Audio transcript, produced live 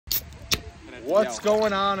What's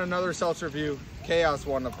going on? Another seltzer review. Chaos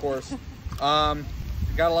one, of course. Got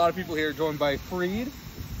a lot of people here, joined by Freed,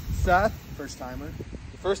 Seth. First timer.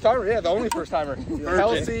 First timer? Yeah, the only first timer.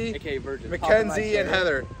 Kelsey, Mackenzie, and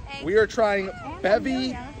Heather. We are trying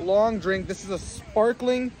Bevy long drink. This is a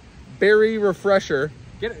sparkling berry refresher.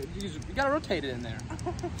 You gotta rotate it in there.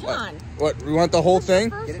 Come on. What? We want the whole thing?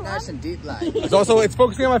 Get it nice and deep like. It's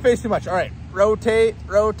focusing on my face too much. All right. Rotate.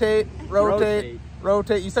 You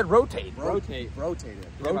said rotate. Rotate it.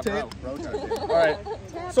 Rotate. All right.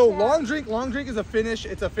 So long drink is a Finnish.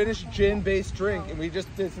 It's a Finnish gin-based drink, and we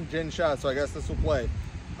just did some gin shots. So I guess this will play.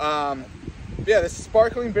 Yeah, this is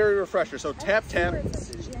sparkling berry refresher. So tap.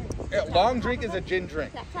 Yeah, long drink is a gin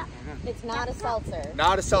drink. It's not a seltzer.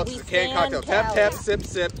 Not a seltzer. It's a canned cocktail. Tap, sip.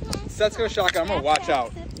 Seth's gonna shotgun. I'm gonna watch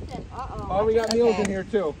out. Oh, we got meals in here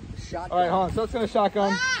too. All right, hold on. Seth's gonna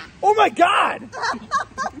shotgun. Oh my God!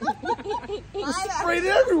 It's sprayed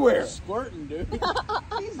everywhere. Squirting, dude.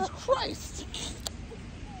 Jesus Christ.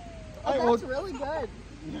 That's really good.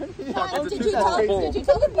 Did you tell the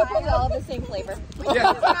people they all have the same flavor?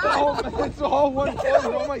 Yeah, it's all one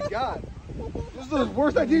flavor. Oh my God. This is the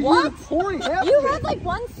worst idea. What? You're pouring half You of it. had like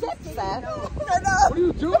one sip, Seth. What are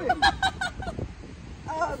you doing?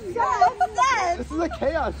 Seth. This is a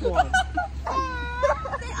chaos one.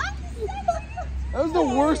 That was the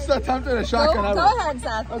worst attempt at a shotgun ever. Go ahead,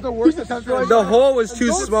 Seth. That was the worst attempt at a shotgun. The hole was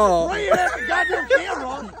too small. Spray it at the goddamn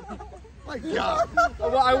camera. My God.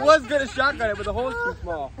 Well, I was gonna shotgun it, but the hole's too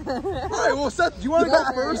small. All right, well, Seth, do you want to go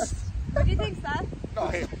first? What do you think, Seth? No,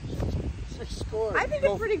 hey. I think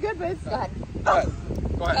it's pretty good, but it's... Go ahead.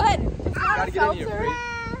 Go ahead. It's not a seltzer.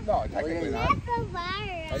 No, technically not.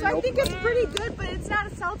 So I think it's pretty good, but it's not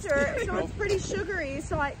a seltzer, so it's pretty sugary.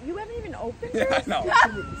 So you haven't even opened it? Yeah, no.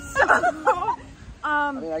 So,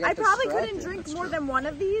 I probably couldn't drink more than one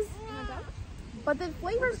of these, but the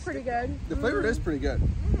flavor's pretty good. The flavor is pretty good.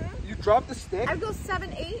 You dropped the stick? I'd go 7-8.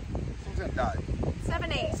 Someone's gonna die.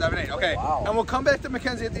 7-8. 7-8, okay. Wow. And we'll come back to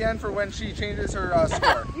Mackenzie at the end for when she changes her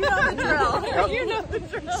score. You know the drill. You know the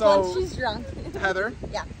drill. So, She's drunk. Heather?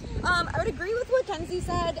 Yeah. I would agree with what Kenzie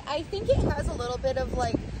said. I think it has a little bit of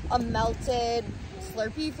like a melted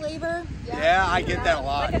Slurpee flavor. Yeah, I get that a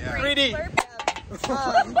lot. Like a Yeah. 3D. It's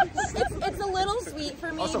a little sweet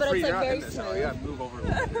for me, Also, but Free, it's you're like not very in this, smooth. oh, yeah, move over a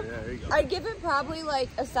little bit. Yeah, there you go. I'd give it probably like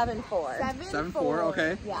a 7.4. 7.4,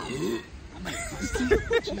 okay. Yeah.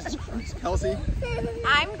 Jesus Christ. Kelsey?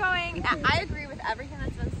 I'm going, I agree with everything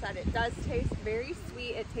that's been said. It does taste very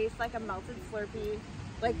sweet. It tastes like a melted Slurpee,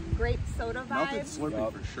 like grape soda vibe. Melted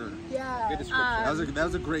Slurpee for sure. Yeah. Good description. That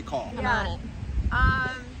was a great call. I'm on it.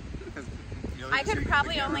 I could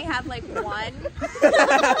probably only have like one.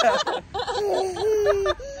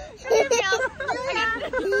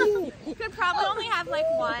 Could probably only have like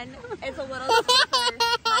one. It's a little sweet for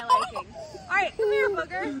my liking. All right, come here,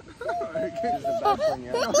 booger.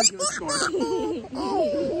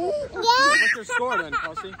 What's your score then,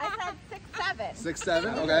 Kelsey? I said 6-7.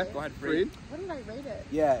 6-7, okay. Go ahead, Freed. What did I rate it?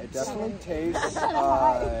 Yeah, it definitely tastes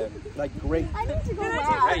like grape. I need to go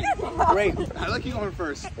back. Grape. I like you going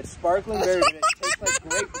first. It's sparkling berry, but it tastes like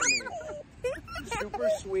grape to me. Super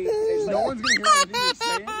sweet. Tastes No like, one's going to hear anything you're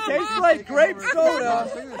saying. tastes like grape I soda.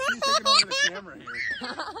 was thinking that she's taking over the camera here.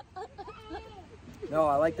 No,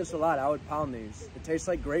 I like this a lot. I would pound these. It tastes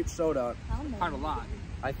like grape soda. Pound a lot.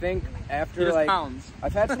 I think after Just like pounds.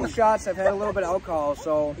 I've had some shots, I've had a little bit of alcohol,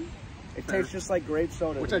 so it tastes just like grape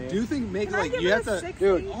soda. Which to I me. do think makes like give you it have a to. 6?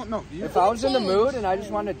 Dude, Oh no! if I was in the mood and I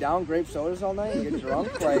just wanted to down grape sodas all night and get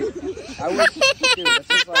drunk, like I would. Dude, this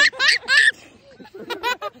is like.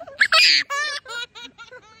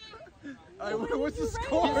 What's the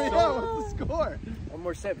score? Yeah, what's the score? One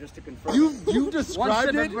more sip just to confirm. You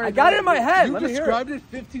described it. I got it in my head. You Let me hear described it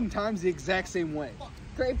 15 times the exact same way.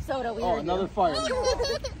 Grape soda. We Oh, heard another you. fire.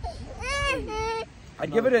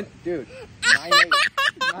 I'd give it a dude. 9.8.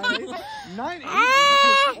 9.8.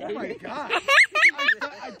 Oh my God!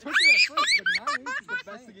 I took it at first, but 9.8 is the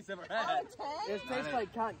best thing he's ever had. It tastes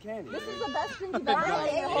like cotton candy. This is the best drink you've ever had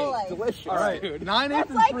in your whole life. Delicious. All right,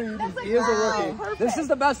 9.8 and 3. He is a rookie. This is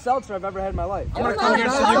the best seltzer I've ever had in my life. I'm gonna come here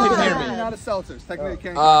so you can hear me. Not a seltzer. It's technically a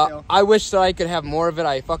canned cocktail. I wish that I could have more of it.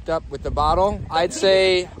 I fucked up with the bottle. I'd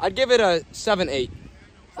give it a 7-8. 7.8.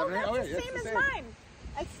 Oh, Oh, yeah, that's the it's same the as same. mine.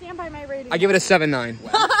 I stand by my rating. I give it a 7-9.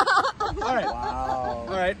 All right. Wow.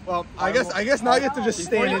 All right. Well, I guess now I get to just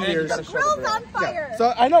stand in here. Grill's on fire. Yeah.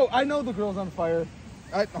 So I know the grill's on fire.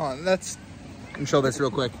 Hold on, let me show this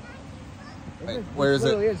real quick. Wait, where is it?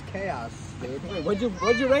 Literally is chaos, dude. Wait, what'd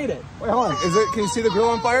you rate it? Wait, hold on. Is it? Can you see the grill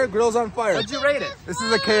on fire? Grill's on fire. What'd you rate it? This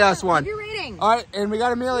is a chaos one. Your rating. All right, and we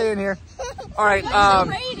got Amelia in here. All right.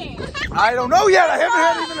 Rating. I don't know yet. I haven't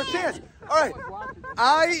had even a chance. All right.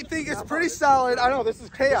 I think it's pretty solid. I know this is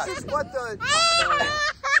chaos. This is what the.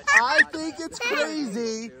 I think it's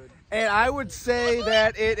crazy, and I would say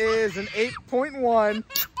that it is an 8.1.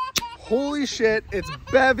 Holy shit! It's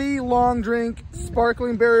Bevy long drink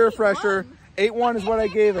sparkling berry refresher. 8.1 is what I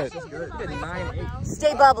gave it.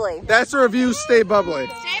 Stay bubbly. That's a review. Stay bubbly.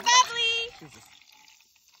 Stay